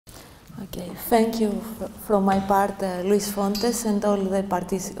Okay, thank you from my part, Luis Fontes, and all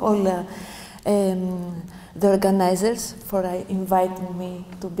the organizers for inviting me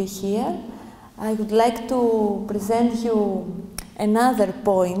to be here. I would like to present you another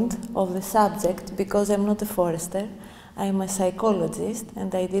point of the subject, because I'm not a forester. I'm a psychologist,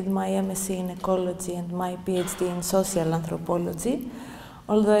 and I did my MSc in ecology and my PhD in social anthropology,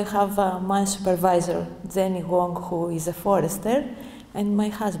 although I have my supervisor, Jenny Wong, who is a forester, and my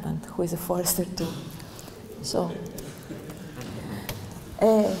husband, who is a forester too. So,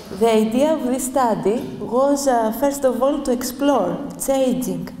 the idea of this study was, first of all, to explore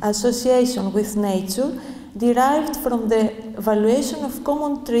changing association with nature derived from the evaluation of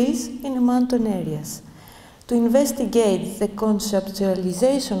common trees in mountain areas, to investigate the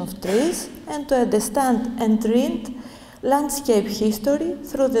conceptualization of trees, and to understand and read landscape history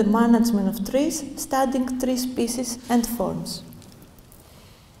through the management of trees, studying tree species and forms.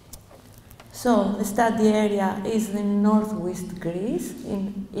 So, the study area is in northwest Greece,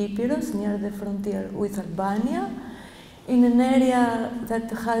 in Epirus, near the frontier with Albania, in an area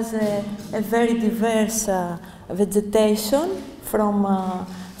that has a very diverse vegetation, from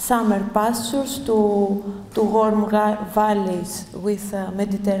summer pastures to warm valleys with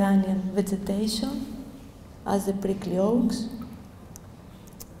Mediterranean vegetation, as the prickly oaks.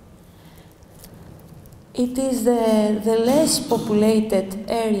 It is the less populated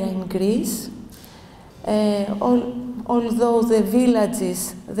area in Greece, although the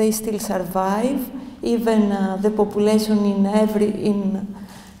villages, they still survive. Even the population in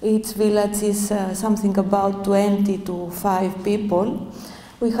each village is something about 20 to 5 people.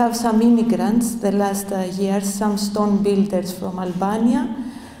 We have some immigrants the last years, some stone builders from Albania.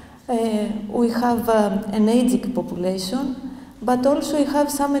 We have an aging population, but also we have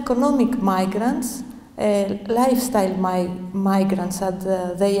some economic migrants, lifestyle migrants,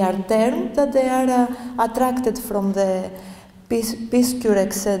 as they are termed, that they are attracted from the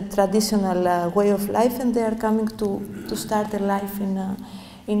Piscurex traditional way of life, and they are coming to start a life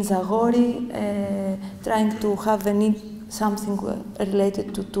in Zagori, trying to have something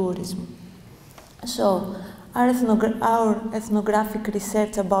related to tourism. So, our ethnographic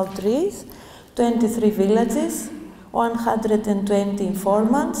research about trees, 23 villages, 120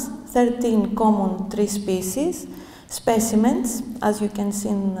 informants, 13 common tree species, specimens, as you can see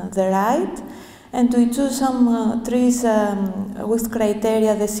on the right, and we choose some trees with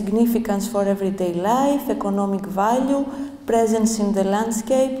criteria: the significance for everyday life, economic value, presence in the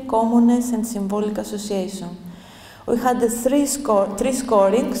landscape, commonness, and symbolic association. We had three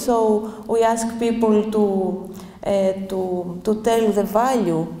scoring, so we asked people to tell the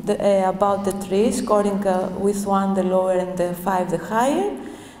value about the tree, scoring with 1 the lower and 5 the higher.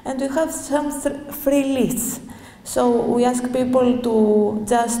 And we have some free lists. So we ask people to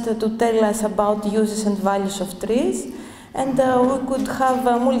just to tell us about uses and values of trees, and we could have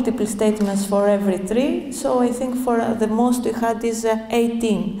multiple statements for every tree. So I think for the most we had is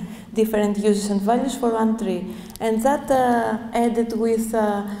 18 different uses and values for one tree, and that added with,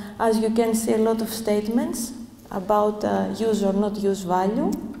 as you can see, a lot of statements about use or not use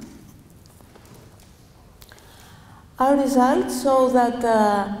value. Our results show that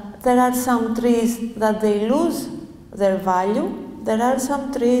there are some trees that they lose their value. There are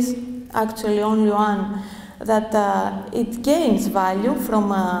some trees, actually only one, that it gains value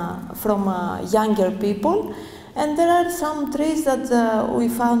from younger people. And there are some trees that we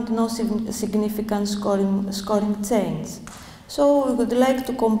found no significant scoring change. So we would like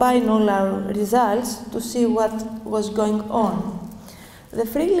to combine all our results to see what was going on. The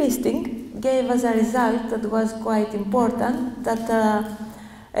free listing gave us a result that was quite important, that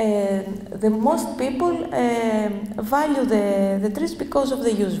the most people value the trees because of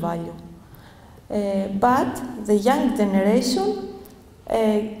the use value. But the young generation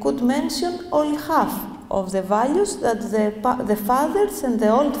could mention only half of the values that the fathers and the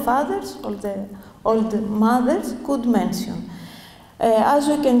old fathers or the old mothers could mention. As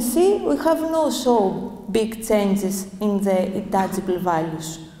we can see, we have no so big changes in the intangible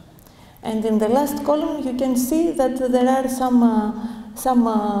values. And in the last column, you can see that there are some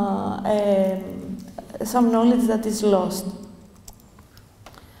knowledge that is lost.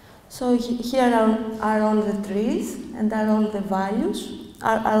 So here are all the trees, and are all the values,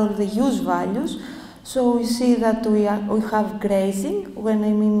 are all the use values. So we see that we have grazing. When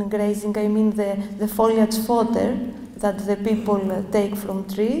I mean grazing, I mean the foliage fodder that the people take from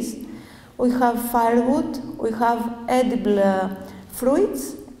trees. We have firewood, we have edible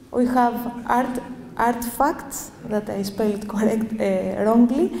fruits, we have artifacts, that I spelled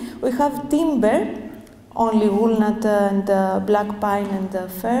wrongly. We have timber, only walnut and black pine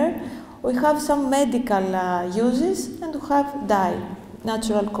and fir. we have some medical uses, and we have dye,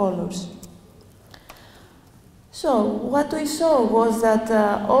 natural colors. So what we saw was that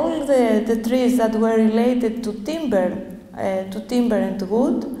all the trees that were related to timber and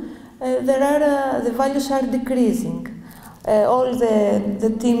wood, the values are decreasing. All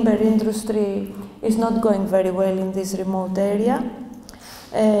the timber industry is not going very well in this remote area.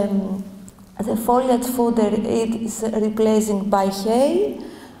 The foliage fodder is replacing by hay,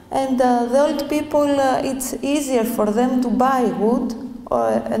 and the old people, it's easier for them to buy wood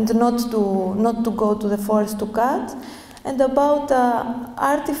and not to go to the forest to cut. And about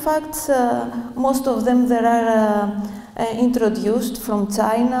artifacts, most of them there are introduced from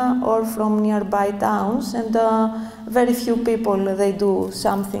China or from nearby towns, and very few people they do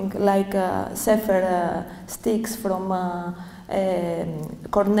something like sefer sticks from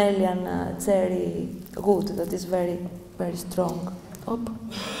Cornelian cherry wood that is very, very strong.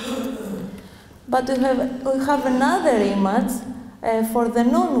 But we have another image for the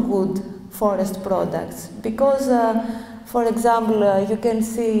non-wood forest products, because for example, you can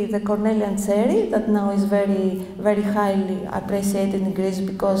see the Cornelian cherry that now is very, very highly appreciated in Greece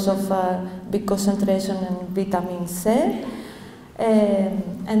because of big concentration in vitamin C.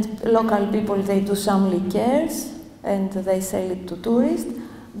 And local people, they do some liqueurs and they sell it to tourists.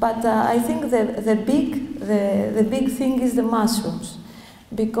 But I think the big thing is the mushrooms,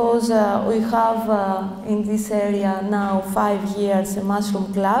 because we have in this area now 5 years a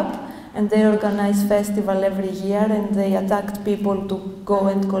mushroom club, and they organize festival every year, and they attract people to go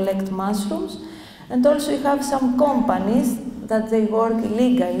and collect mushrooms. And also you have some companies that they work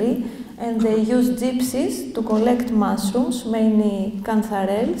illegally, and they use gypsies to collect mushrooms, mainly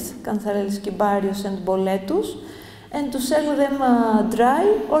cantharellus cibarius and boletus, and to sell them dry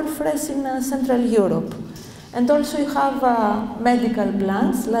or fresh in Central Europe. And also you have medical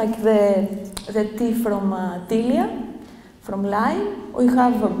plants, like the tea from tilia, from lime. We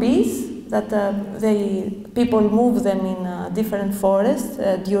have bees that people move them in different forests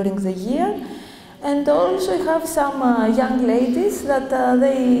during the year. And also you have some young ladies that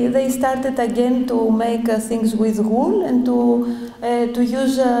they started again to make things with wool and to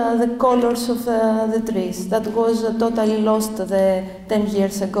use the colors of the trees. That was totally lost 10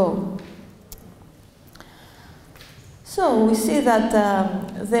 years ago. So we see that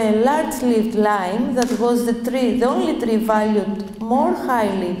the large-leaved lime, that was the only tree valued more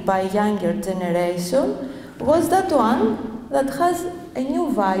highly by younger generation, was that one that has a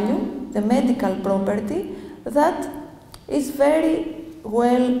new value, the medical property, that is very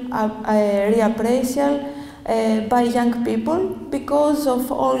well reappraised by young people because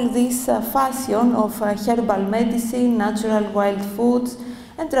of all this fashion of herbal medicine, natural wild foods,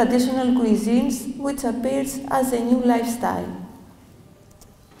 and traditional cuisines, which appears as a new lifestyle.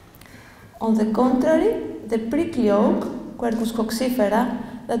 On the contrary, the prickly oak, Quercus coccifera,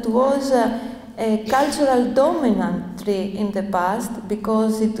 that was a cultural dominant tree in the past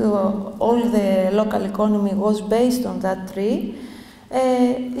because all the local economy was based on that tree,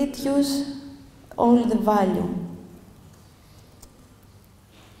 it used all the value.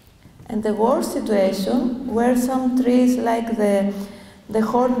 And the worst situation were some trees like the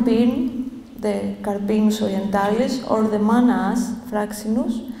hornbeam, the Carpinus orientalis, or the Manas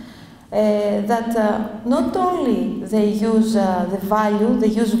fraxinus, that not only they use the value, they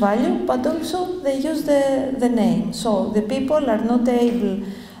use value, but also they use the name. So the people are not able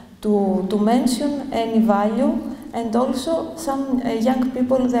to mention any value, and also some young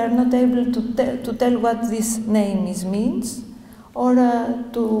people, they are not able to tell what this name means, or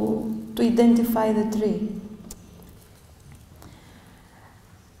to identify the tree.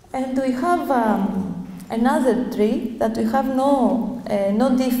 And we have another tree that we have no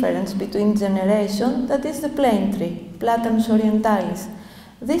difference between generation, that is the plane tree, Platanus orientalis.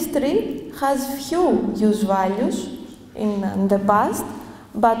 This tree has few use values in the past,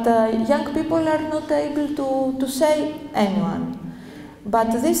 but young people are not able to say anyone.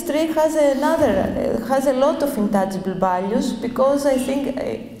 But this tree has a lot of intangible values, because I think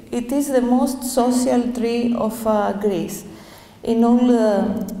it is the most social tree of Greece. In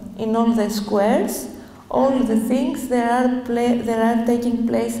all the squares, all the things there are taking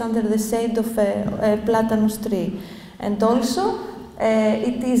place under the shade of a platanus tree, and also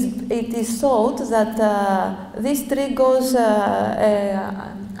it is thought that this tree goes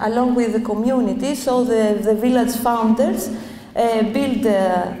along with the community. So the village founders build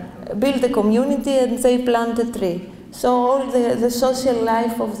a community and they plant a tree. So all the social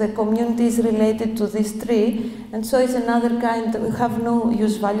life of the community is related to this tree, and so it's another kind. We have no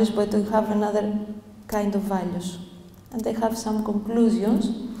use values, but we have another kind of values. And they have some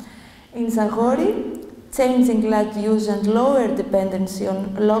conclusions. In Zagori, changing land use and lower dependency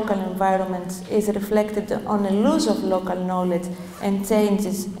on local environments is reflected on a loss of local knowledge and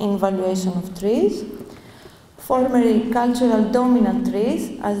changes in valuation of trees. Formerly cultural dominant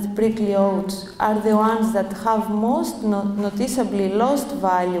trees, as the prickly oaks, are the ones that have most noticeably lost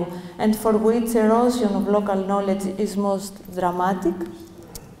value and for which erosion of local knowledge is most dramatic.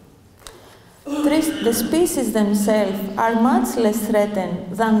 The species themselves are much less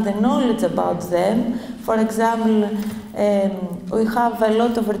threatened than the knowledge about them. For example, we have a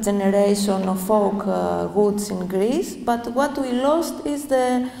lot of regeneration of oak woods in Greece, but what we lost is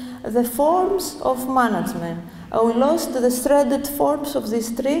the forms of management. We lost the threaded forms of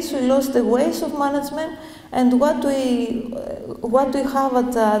these trees, we lost the ways of management, and what we have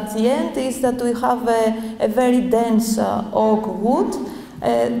at the end is that we have a very dense oak wood,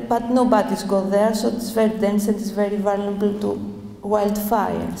 but nobody's go there, so it's very dense and it's very vulnerable to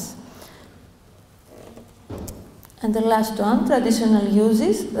wildfires. And the last one, traditional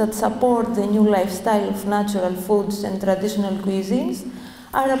uses that support the new lifestyle of natural foods and traditional cuisines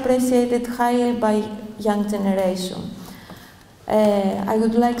are appreciated highly by young generation. I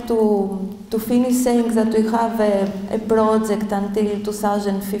would like to finish saying that we have a project until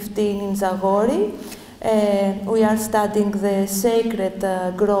 2015 in Zagori. We are studying the sacred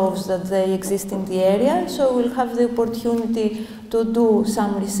groves that they exist in the area, so we'll have the opportunity to do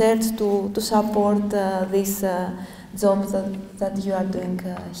some research to support this job that you are doing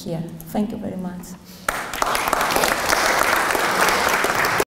here. Thank you very much.